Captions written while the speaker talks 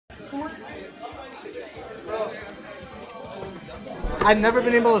I've never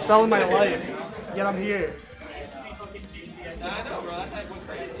been able to spell in my life, yet I'm here. I know, bro. That's like went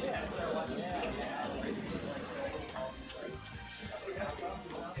crazy.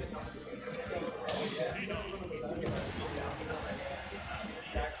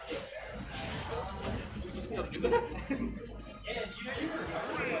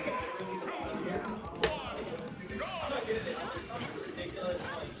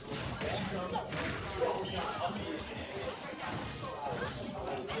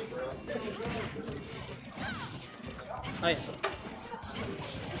 Hi.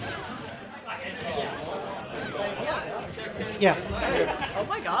 Yeah. Oh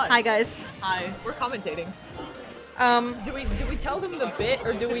my god. Hi guys. Hi. We're commentating. Do we tell them the bit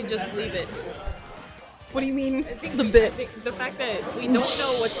or do we just leave it? What do you mean I think the I bit? think the fact that we don't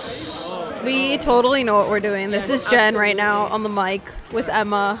know what's. We totally know what we're doing. This is Jen right now absolutely. on the mic with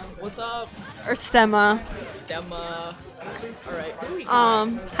Emma What's up, or Stemma. Stemma? All right. Who we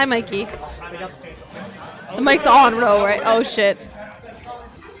Hi Mikey. The mic's on though, right? Oh shit.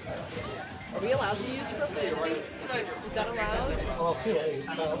 Are we allowed to use profanity? Is that allowed? Well, too late,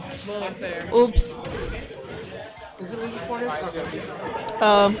 so. Well, unfair. Oops. Is it legal for this?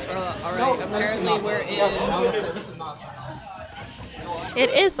 All right. Apparently we're in. This is not. It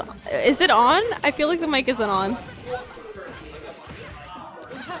is. Is it on? I feel like the mic isn't on.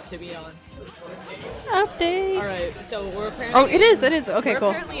 We have to be on. Update. All right. So we're apparently. Oh, it is. It is. Okay, We're cool.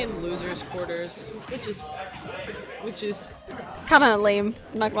 apparently in losers' quarters, which is Kind of lame.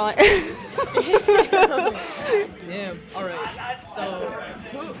 I'm not gonna lie. damn. All right. So,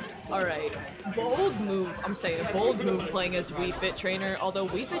 all right. Bold move. I'm saying a bold move playing as Wii Fit Trainer. Although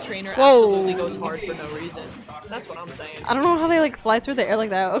Wii Fit Trainer Whoa. absolutely goes hard for no reason. That's what I'm saying. I don't know how they like fly through the air like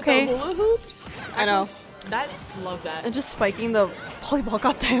that. Okay. The hula hoops. I know. Love that. And just spiking the volleyball.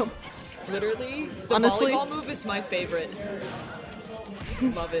 Goddamn. Literally, the Honestly. volleyball move is my favorite.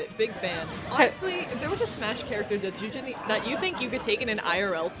 Love it. Big fan. Honestly, if there was a Smash character that you think you could take in an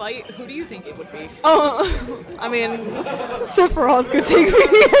IRL fight, who do you think it would be? Oh, I mean, Sephiroth could take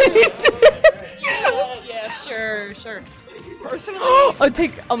me. Yeah, sure. Personally,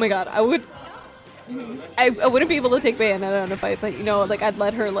 Oh my god, I would. I wouldn't be able to take Bayonetta in a fight, but you know, like I'd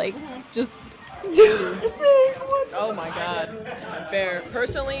let her like just. oh my god. Fair.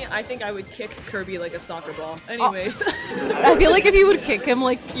 Personally, I think I would kick Kirby like a soccer ball. Anyways. I feel like if you would kick him,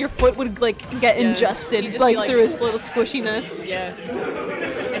 like your foot would like get Yeah, ingested he'd just like be, like- through his little squishiness. Yeah.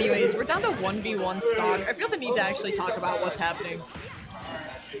 Anyways, we're down to 1v1 stock. I feel the need to actually talk about what's happening.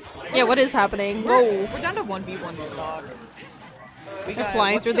 Yeah, what is happening? We're Whoa. down to 1v1 stock. We They're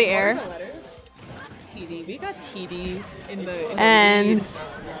flying what's through the what air. are the letters? TD. We got TD in the And lead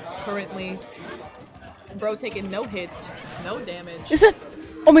currently. Bro taking no hits, no damage. is it?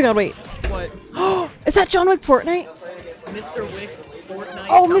 Oh my god, wait. What? Is that John Wick Fortnite? Mr.Wick Fortnite.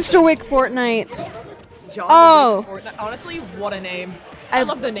 Oh, something. Mr. Wick Fortnite. John Oh. Wick Fortnite. Honestly, what a name. I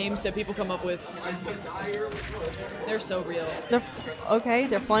love the names that people come up with. They're so real. They're okay.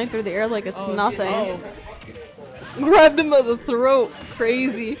 They're flying through the air like it's Oh, nothing. oh. Grabbed him by the throat.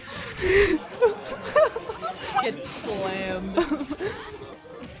 Crazy. Get slammed.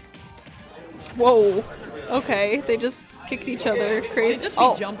 Whoa. Okay, they just kicked each other. Crazy. They just be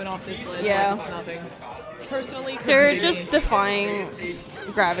oh, jumping off this ledge Yeah. like it's nothing. Personally, they're Kazumi- just defying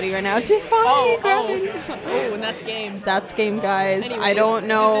gravity right now. Defying gravity. Oh, and that's game. That's game, guys. I Anyways. don't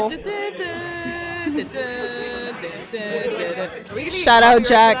know. Are we gonna get Shout out, copyright for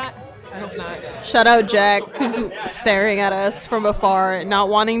Jack. that? I hope not. Shout out Jack, who's staring at us from afar, not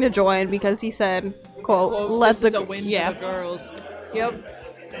wanting to join because he said, "quote, Well, let this is the a win yeah, for the girls. yep."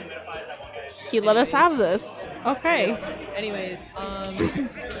 He let us have this. Okay. Anyways,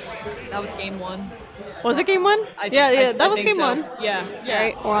 that was game one. Was it game one? I That was think game so. one. Yeah. All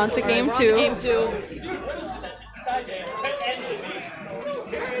right, we're on to game We're on two. to game two.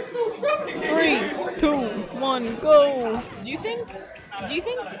 3, 2, 1, go. Do you think,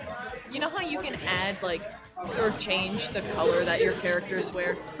 you know how you can add like or change the color that your characters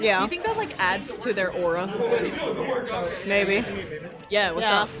wear? Yeah. Do you think that like adds to their aura? Maybe. Yeah. What's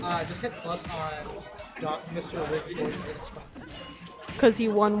Yeah. up? Just hit plus on Mr.Wick for Because he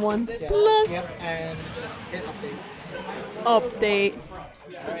won one. Yep, Plus and hit update. update.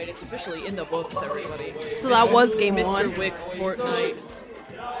 All right, it's officially in the books, everybody. So that was game Mr. one. Wick Who Fortnite.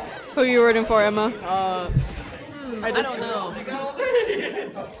 are you rooting for, Emma? I don't know.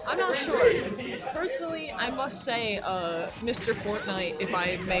 I'm not sure. Personally, I must say, Mr. Fortnite, if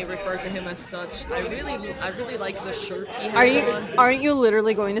I may refer to him as such, I really like the shirt he has on. Aren't you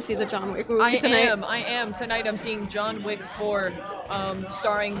literally going to see the John Wick movie tonight? I am. Tonight I'm seeing John Wick 4,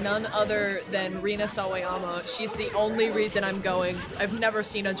 starring none other than Rina Sawayama. She's the only reason I'm going. I've never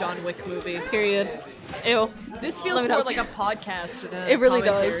seen a John Wick movie. Period. Ew. This feels more like a podcast than it really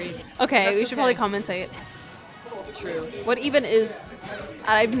commentary. does. Okay, That's we should probably commentate. True. What even is...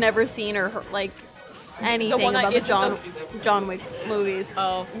 I've never seen or heard, like, anything about the John Wick movies.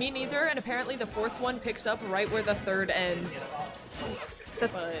 Oh, me neither, and apparently the fourth one picks up right where the third ends.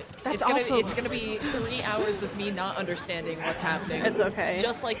 That's awesome. It's gonna be 3 hours of me not understanding what's happening. It's okay.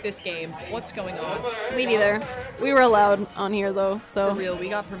 Just like this game. What's going on? Me neither. We were allowed on here though, so. For real, we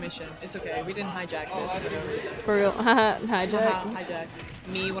got permission. It's okay. We didn't hijack this for no reason. For real. Hijack. Hijack.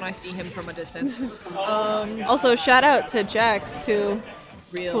 Me when I see him from a distance. Also, shout out to Jax too.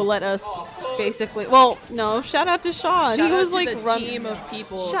 Real. Who let us basically. Well, no. Shout out to Sean. Shout he was out to like the team of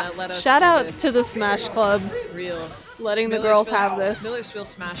people that let us. Shout do out this. to the Smash Club. Real. Letting the girls have this. Millersville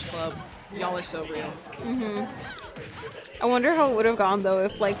Smash Club. Y'all are so real. I wonder how it would have gone though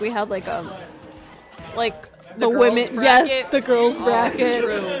if like we had like the girls' women. bracket? Yes, the girls bracket.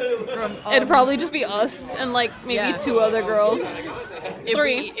 True. From, It'd probably just be us and like maybe 2 other girls.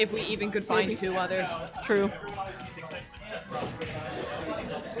 If we even could find 2 other. True.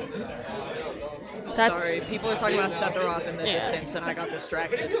 Sorry, people are talking about Sephiroth in the distance, and I got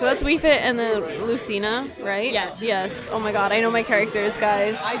distracted. So that's Wii Fit and the Lucina, right? Yes. Yes. Oh my god, I know my characters,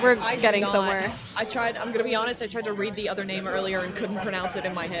 guys. We're getting somewhere. I'm gonna be honest, I tried to read the other name earlier and couldn't pronounce it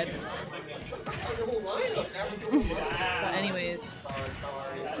in my head. But anyways,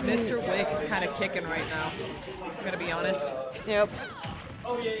 Mr. Wick kind of kicking right now. I'm gonna be honest. Yep.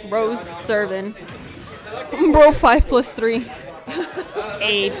 Bro's serving. Bro 5 plus 3.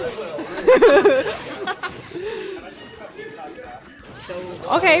 8. So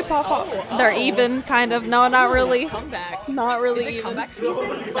okay, Papa. They're even, kind of. No, not really. Comeback. Not really Is it even. comeback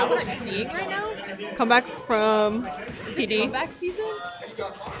season? Is that what I'm seeing right now? Comeback from Is TD. it comeback season?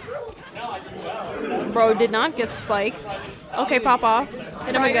 Bro did not get spiked. Okay, Papa.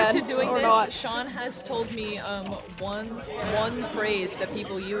 Hit him Prior again. to doing or this, not. Sean has told me one phrase that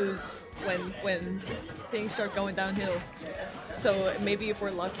people use when things start going downhill. So maybe if we're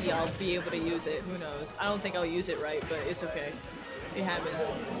lucky, I'll be able to use it. Who knows? I don't think I'll use it right, but it's okay. It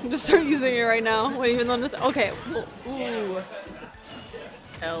happens. Just start using it right now. Wait, even though it's okay. Ooh.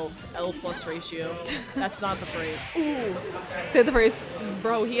 L plus ratio. That's not the phrase. Ooh. Say the phrase.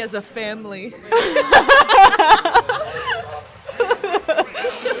 Bro, he has a family.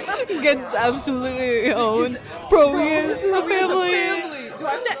 Gets absolutely owned. Bro, he has a family. Do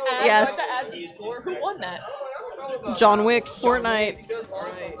I have to add? Yes. Do I have to add the score? Who won that? John Wick, Fortnite.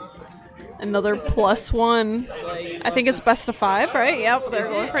 Alright. Another +1. I think it's best of 5, right? Yep, they're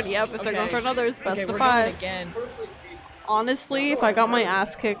going for it. Yep, if they're going for another, it's best of 5. Again. Honestly, if I got my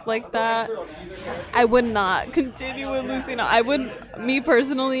ass kicked like that, I would not continue with Lucina. I would, me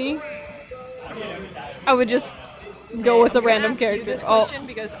personally, I would just go with a random character. This question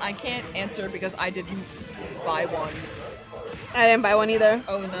because I can't answer because I didn't buy one. I didn't buy one either.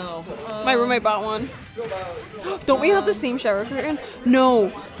 Oh no. My roommate bought one. Don't we have the same shower curtain?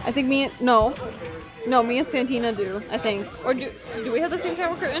 No. I think me and me and Santina do, I think. Or do we have the same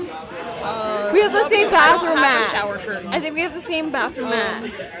shower curtain? We have the same bathroom mat. Shower curtain. I think we have the same bathroom mat.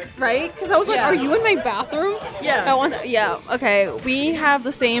 Right? Because I was like, are you in my bathroom? Yeah. Yeah, okay. We have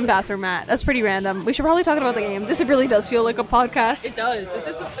the same bathroom mat. That's pretty random. We should probably talk about the game. This really does feel like a podcast. It does.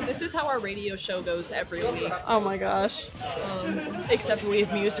 This is how our radio show goes every week. Oh my gosh. Except we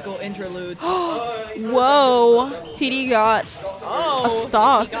have musical interludes. Whoa. TD got a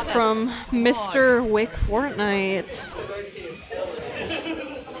stock got that from stock. Mr. Wick Fortnite.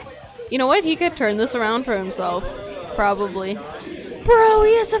 You know what? He could turn this around for himself. Probably. Bro,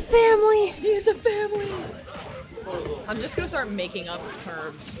 he has a family! He has a family! I'm just gonna start making up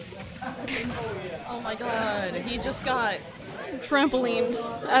terms. Oh my god, he just got Trampolined.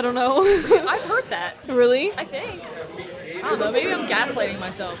 I don't know. I've heard that. Really? I think. I don't know, maybe I'm gaslighting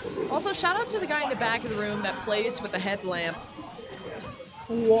myself. Also, shout out to the guy in the back of the room that plays with the headlamp.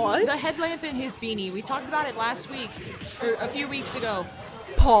 What? The headlamp in his beanie. We talked about it last week, or a few weeks ago.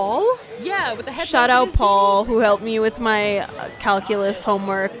 Paul? Yeah, with the headlamp Shout in out his Paul, who helped me with my calculus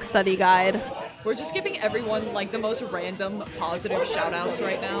homework study guide. beanie. We're just giving everyone, like, the most random positive shout outs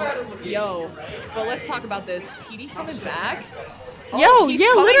right now. Yo. But let's talk about this. TD coming back? Yo, he's yeah,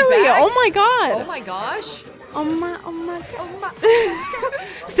 coming literally. back? Oh my god. Oh my gosh. Oh my.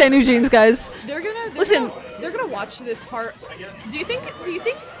 Stan New Jeans, guys. They're gonna Listen, they're gonna watch this part. Do you think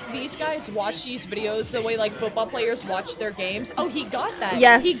these guys watch these videos the way like football players watch their games? Oh, he got that.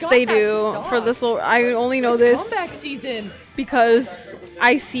 Yes, he got they that do. stock. For this, I only know It's this comeback season. because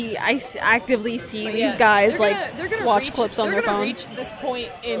I actively see But these yeah, guys they're gonna watch reach, clips on their They're gonna phone. reach this point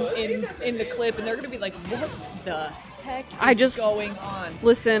in the clip, and they're gonna be like, "What the heck is going on?"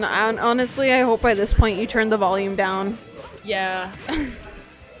 Listen, honestly, I hope by this point you turn the volume down. Yeah,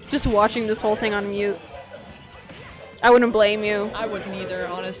 Just watching this whole thing on mute. I wouldn't blame you. I wouldn't either,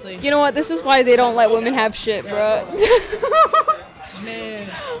 honestly. You know what? This is why they don't let women have shit, bruh. Man,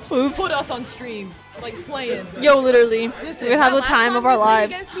 Oops. put us on stream, like playing. Yo, literally. Listen, We'd have that the time last of our we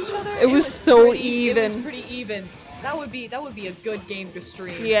played lives. against each other, It was so It even. was pretty even. That would be a good game to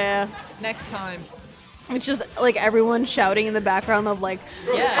stream. Yeah. Next time. It's just like everyone shouting in the background of like,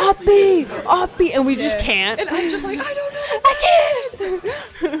 Yeah. Uppy! Uppy! And we just Yeah. can't. And I'm just like, I don't know. I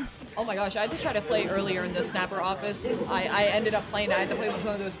can't! Oh my gosh, I had to try to play earlier in the Snapper office. I ended up playing, I had to play with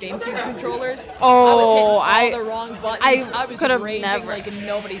one of those GameCube controllers. Oh, I was hitting all the wrong buttons. I was could've raging never. like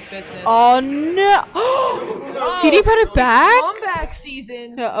nobody's business. Oh no! TD put it back? It's comeback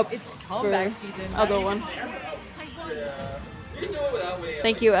season. Yeah, up It's comeback for season. Other one.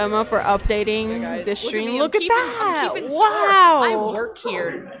 Thank you, Emma, for updating Guys, this look stream. at me, Look I'm at keeping- that! I'm keeping score. Wow! I work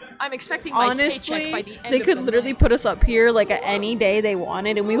here. I'm expecting my Honestly, paycheck by the end they of could the literally month. put us up here like at any day they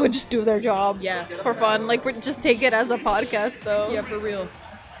wanted, and we would just do their job. Yeah. For fun. Like, we just take it as a podcast, though. Yeah, for real.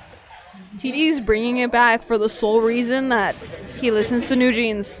 TD's bringing it back for the sole reason that he listens to New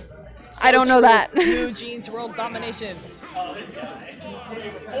Jeans. So I don't know true. that. New Jeans World Domination.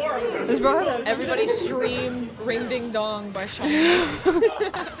 This bro- Everybody stream Ring Ding Dong by Sean.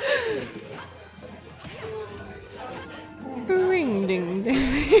 Ring ding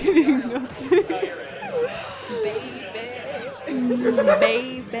ding ding.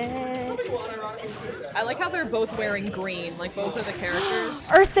 Baby. I like how they're both wearing green, like both of the characters.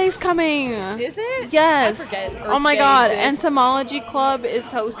 Earth Day's coming. Is it? Yes. I forget Oh Earth my Day god, exists. Entomology Club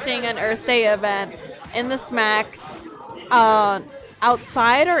is hosting an Earth Day event in the Smack.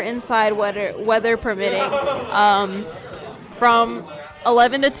 Outside or inside, weather permitting. From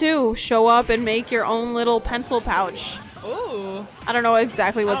 11 to 2, show up and make your own little pencil pouch. Ooh. I don't know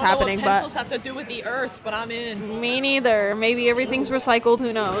exactly what's happening, what but pencils have to do with the earth, but I'm in. me neither. Maybe everything's recycled,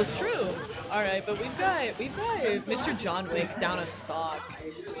 who knows? True. All right, but we've got Mr. John Wick down a stock.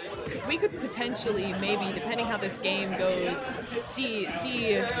 We could potentially, maybe, depending how this game goes, see.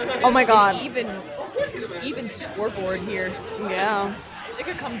 Oh my god. an even scoreboard here. Yeah. It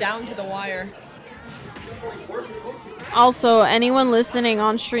could come down to the wire. Also, anyone listening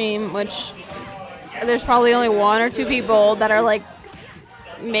on stream, which there's probably only 1 or 2 people that are like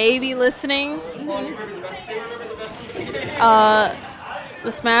maybe listening.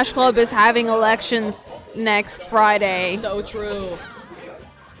 The Smash Club is having elections next Friday. So true.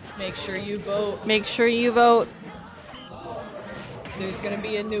 Make sure you vote. Make sure you vote. There's gonna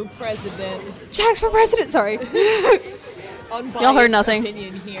be a new president. Jax for president. Sorry. Unbiased Y'all heard nothing.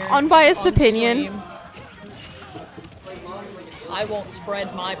 Opinion here. Unbiased on opinion. stream. I won't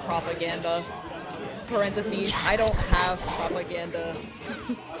spread my propaganda. Parentheses. I don't have propaganda.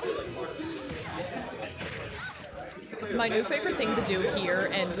 My new favorite thing to do here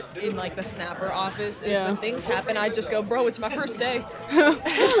and in like the Snapper office is when things happen, I just go, bro, it's my first day.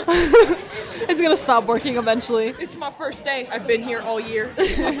 It's gonna stop working eventually. It's my first day. I've been here all year.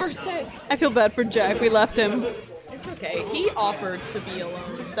 It's my first day. I feel bad for Jack. We left him. It's okay. He offered to be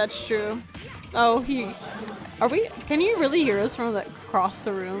alone. That's true. Oh, are we? Can you really hear us from across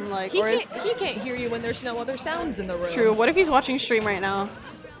the room? Like, He or is can't hear you when there's no other sounds in the room. true? What if he's watching stream right now?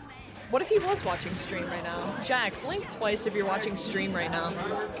 What if he was watching stream right now? Jack, blink twice if you're watching stream right now.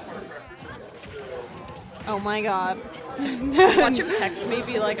 Oh my god. Watch him text me,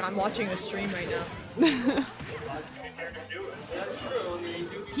 be like, I'm watching a stream right now.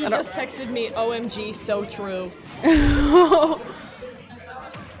 He just texted me, OMG, so true.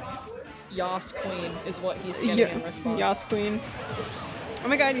 Yas Queen is what he's getting in response. Yas Queen. Oh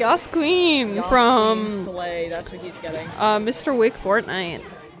my god, Yas Queen Yas from Queen Slay, that's what he's getting. Mr.Wick Fortnite.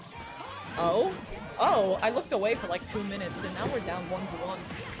 Oh? Oh, I looked away for like 2 minutes and now we're down 1-1.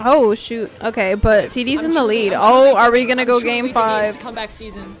 Oh shoot. Okay, but TD's in the truly- lead. I'm Oh, truly- are we gonna I'm go truly game thinking 5? It's comeback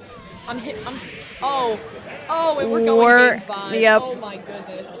season. And we're going game 5. Yep. Oh my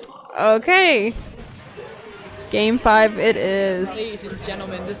goodness. Okay. Game 5 it Ladies is. and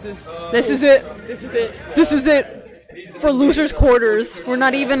gentlemen, this is it. This is it. This is it. For losers quarters. We're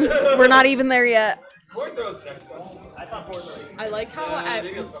not even there yet. I like how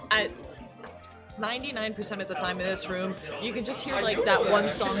at 99% of the time in this room, you can just hear like that one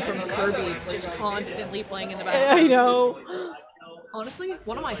song from Kirby just constantly playing in the background. I know. Honestly,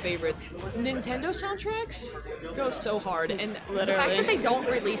 one of my favorites. Nintendo soundtracks go so hard, and the fact Literally. that they don't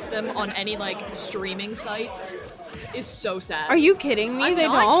release them on any like streaming sites is so sad. Are you kidding me? I'm They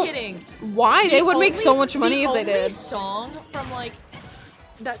not don't? kidding. Why? They would make so only- much money if they The only did. song from like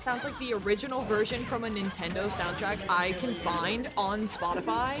that sounds like the original version from a Nintendo soundtrack I can find on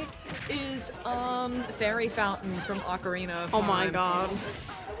Spotify is Fairy Fountain from Ocarina of Oh my Time. god.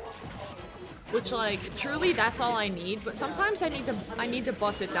 Which, like, truly, that's all I need. But sometimes I need to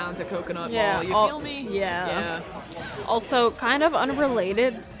bust it down to Coconut Yeah, Ball. You oh, feel me? yeah. Yeah. Also, kind of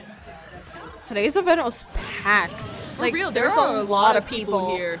unrelated. Today's event was packed. For real, there there's are a lot of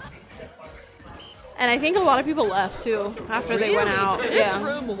people here. And I think a lot of people left too after they went Really? out. This Yeah.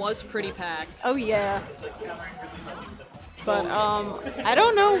 room was pretty packed. Oh yeah. But I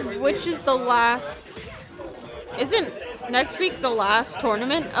don't know which is the last. Isn't next week the last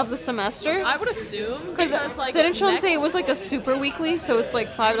tournament of the semester? I would assume because like didn't Sean next- say it was like a super weekly, so it's like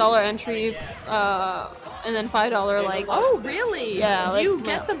 $5 entry, and then $5 like. Oh really? Yeah, like, you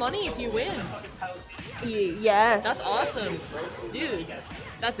get the money if you win. Yes. That's awesome, dude.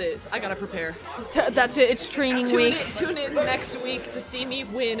 That's it. I gotta prepare. That's it. It's training week. Tune in next week to see me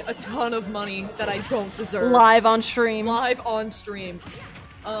win a ton of money that I don't deserve. Live on stream. Live on stream.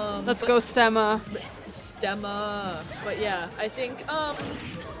 Let's go, Stemma. Stemma. But yeah, I think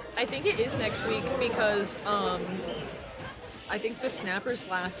it is next week because I think the Snappers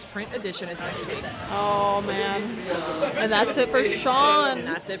last print edition is next week. Oh man. And that's it for Sean. And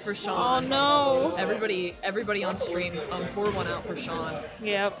that's it for Oh Sean. no. Everybody on stream, pour one out for Sean.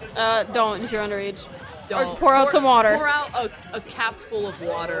 Yep. Don't if you're underage. Don't. Or pour out some water. Pour out a cap full of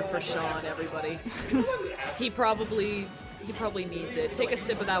water for Sean, everybody. He probably needs it. Take a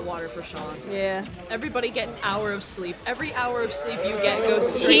sip of that water for Sean. Yeah. Everybody get an hour of sleep. Every hour of sleep you get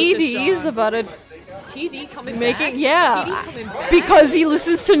goes straight to TD's Sean. about to TD coming make back? it. Yeah. TD coming back? Because he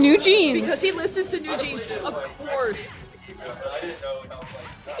listens to New Jeans. Because he listens to New Jeans, of course.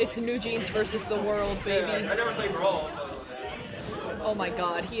 It's New Jeans versus the world, baby. Oh my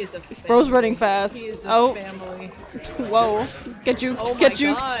god, he is a family. Bro's running fast. He is a Oh. family. Whoa. Get juked. Oh my Get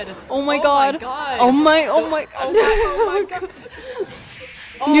juked. god. Oh my Oh god. my god. Oh my. Oh my god.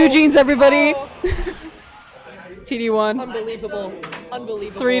 New Jeans, everybody. Oh. TD1. Unbelievable.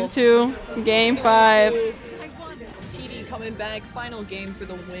 Unbelievable. 3-2. Game 5. TD coming back. Final game for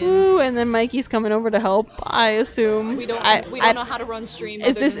the win. Ooh, and then Mikey's coming over to help. I assume. We don't know how to run stream.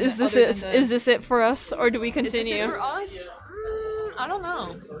 Is other this it for us, or do we Is this continue? it for us? I don't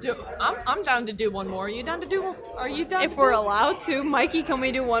know. I'm down to do one more. You down to do one? Are you down? If we're allowed to, Mikey, can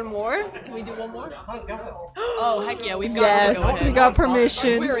we do one more? Can we do one more? Oh heck yeah, we've got. Yes, to go ahead. we got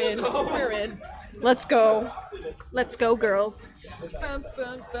permission. We're in. We're in. Let's go. Let's go, girls.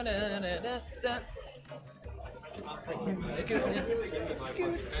 Scooting.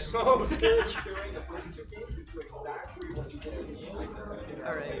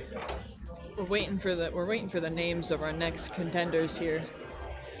 All right. We're waiting for the names of our next contenders here.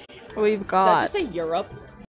 We've Does that got just say Europe?